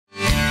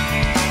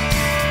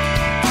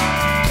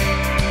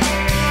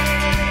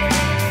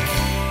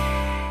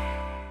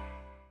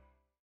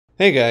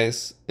Hey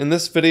guys, in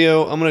this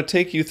video I'm going to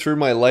take you through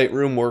my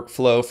Lightroom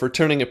workflow for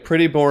turning a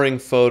pretty boring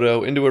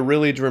photo into a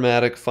really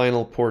dramatic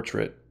final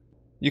portrait.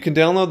 You can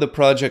download the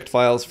project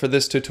files for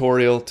this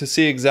tutorial to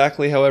see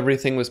exactly how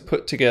everything was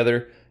put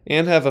together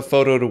and have a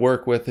photo to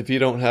work with if you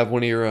don't have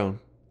one of your own.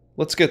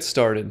 Let's get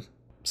started.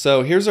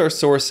 So here's our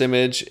source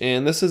image,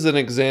 and this is an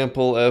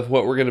example of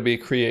what we're going to be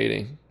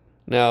creating.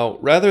 Now,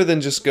 rather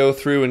than just go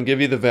through and give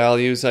you the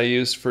values I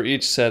used for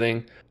each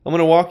setting, I'm going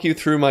to walk you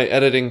through my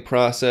editing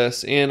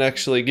process and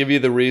actually give you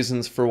the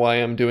reasons for why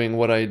I'm doing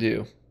what I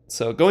do.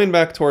 So going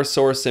back to our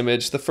source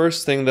image, the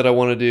first thing that I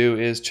want to do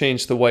is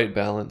change the white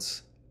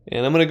balance.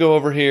 And I'm going to go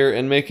over here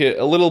and make it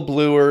a little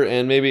bluer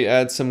and maybe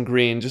add some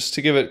green just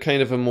to give it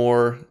kind of a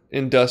more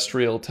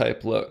industrial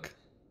type look.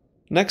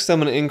 Next,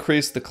 I'm going to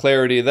increase the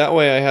clarity. That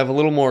way I have a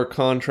little more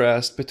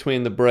contrast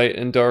between the bright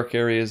and dark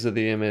areas of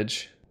the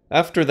image.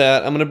 After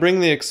that, I'm going to bring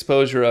the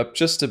exposure up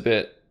just a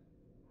bit.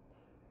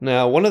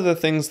 Now, one of the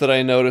things that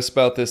I notice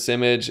about this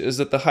image is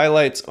that the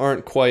highlights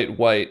aren't quite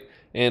white,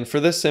 and for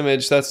this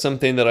image that's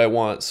something that I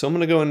want. So I'm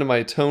going to go into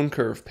my tone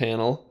curve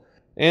panel,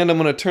 and I'm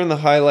going to turn the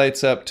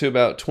highlights up to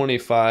about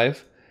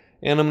 25,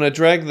 and I'm going to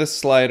drag this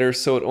slider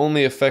so it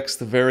only affects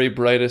the very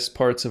brightest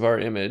parts of our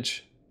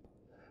image.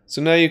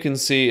 So now you can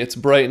see it's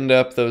brightened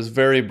up those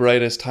very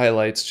brightest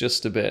highlights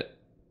just a bit.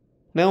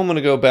 Now I'm going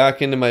to go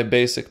back into my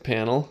basic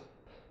panel,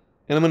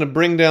 and I'm going to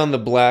bring down the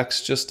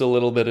blacks just a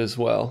little bit as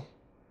well.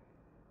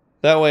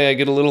 That way I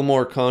get a little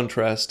more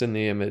contrast in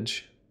the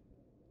image.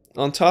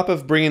 On top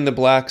of bringing the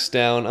blacks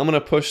down, I'm going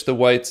to push the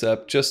whites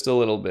up just a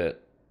little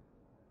bit.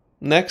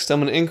 Next,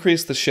 I'm going to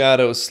increase the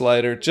shadows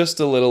slider just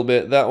a little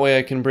bit. That way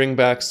I can bring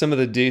back some of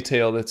the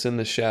detail that's in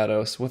the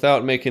shadows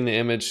without making the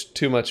image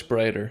too much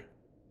brighter.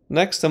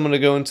 Next, I'm going to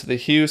go into the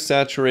hue,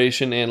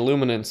 saturation, and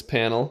luminance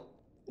panel,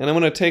 and I'm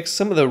going to take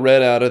some of the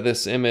red out of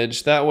this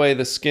image. That way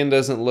the skin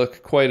doesn't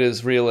look quite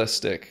as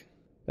realistic.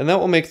 And that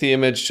will make the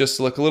image just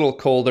look a little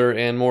colder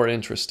and more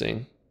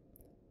interesting.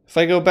 If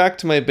I go back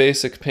to my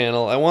basic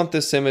panel, I want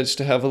this image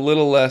to have a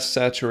little less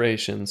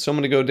saturation. So I'm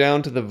going to go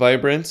down to the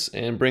vibrance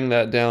and bring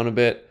that down a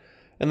bit,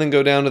 and then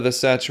go down to the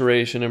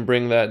saturation and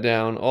bring that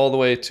down all the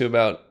way to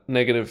about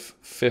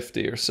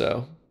 -50 or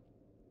so.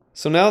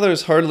 So now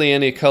there's hardly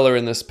any color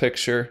in this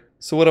picture.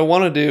 So what I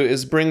want to do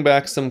is bring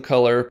back some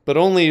color, but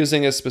only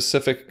using a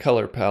specific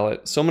color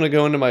palette. So I'm going to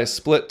go into my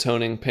split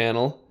toning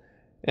panel,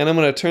 and I'm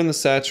going to turn the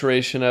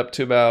saturation up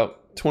to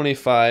about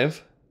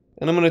 25,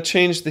 and I'm going to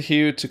change the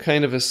hue to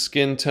kind of a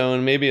skin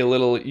tone, maybe a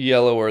little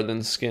yellower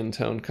than skin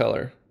tone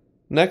color.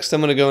 Next, I'm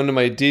going to go into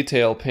my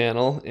detail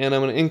panel, and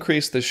I'm going to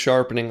increase the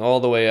sharpening all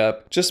the way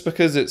up, just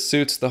because it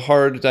suits the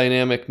hard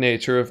dynamic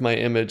nature of my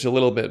image a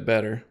little bit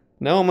better.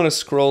 Now I'm going to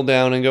scroll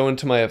down and go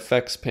into my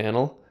effects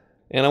panel,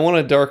 and I want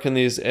to darken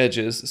these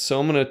edges, so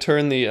I'm going to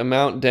turn the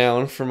amount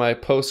down for my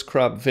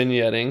post-crop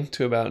vignetting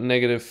to about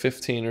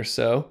 -15 or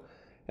so.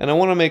 And I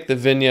want to make the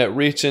vignette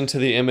reach into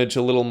the image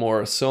a little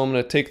more, so I'm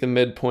going to take the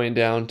midpoint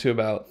down to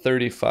about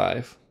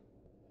 35.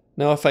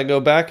 Now if I go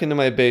back into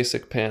my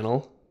basic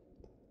panel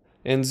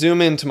and zoom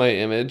into my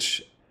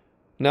image,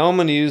 now I'm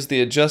going to use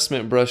the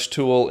adjustment brush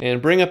tool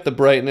and bring up the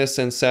brightness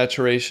and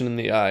saturation in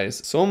the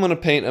eyes. So I'm going to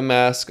paint a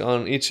mask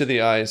on each of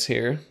the eyes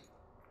here.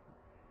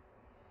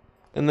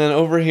 And then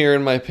over here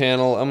in my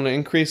panel, I'm going to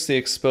increase the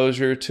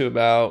exposure to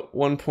about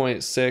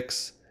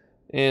 1.6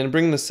 and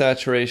bring the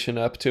saturation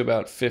up to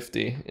about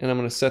 50, and I'm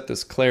going to set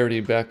this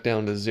clarity back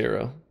down to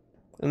 0.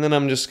 And then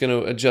I'm just going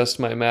to adjust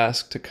my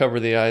mask to cover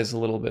the eyes a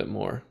little bit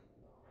more.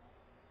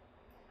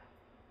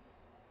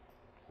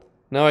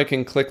 Now I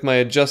can click my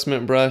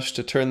adjustment brush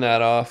to turn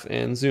that off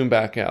and zoom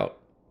back out.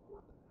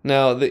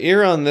 Now the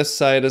ear on this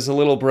side is a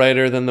little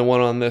brighter than the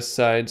one on this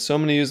side, so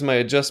I'm going to use my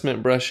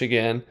adjustment brush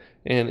again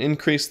and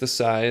increase the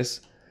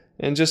size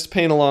and just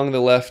paint along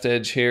the left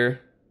edge here.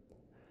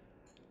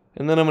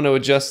 And then I'm going to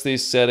adjust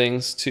these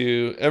settings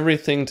to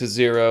everything to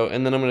 0,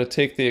 and then I'm going to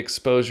take the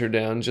exposure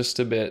down just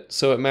a bit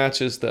so it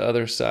matches the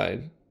other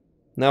side.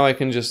 Now I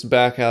can just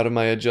back out of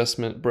my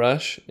adjustment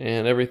brush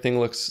and everything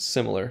looks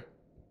similar.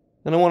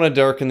 And I want to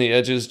darken the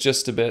edges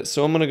just a bit,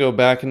 so I'm going to go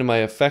back into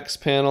my effects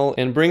panel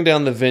and bring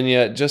down the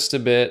vignette just a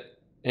bit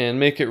and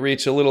make it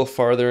reach a little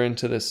farther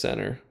into the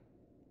center.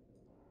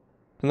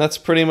 And that's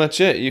pretty much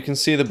it. You can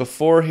see the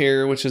before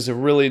here, which is a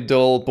really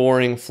dull,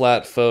 boring,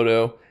 flat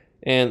photo.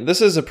 And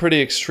this is a pretty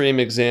extreme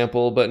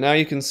example, but now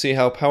you can see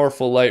how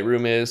powerful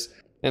Lightroom is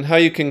and how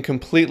you can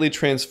completely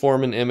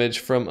transform an image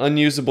from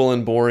unusable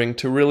and boring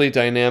to really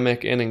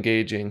dynamic and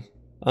engaging.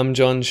 I'm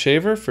John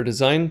Shaver for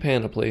Design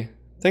Panoply.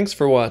 Thanks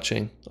for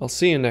watching. I'll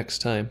see you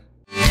next time.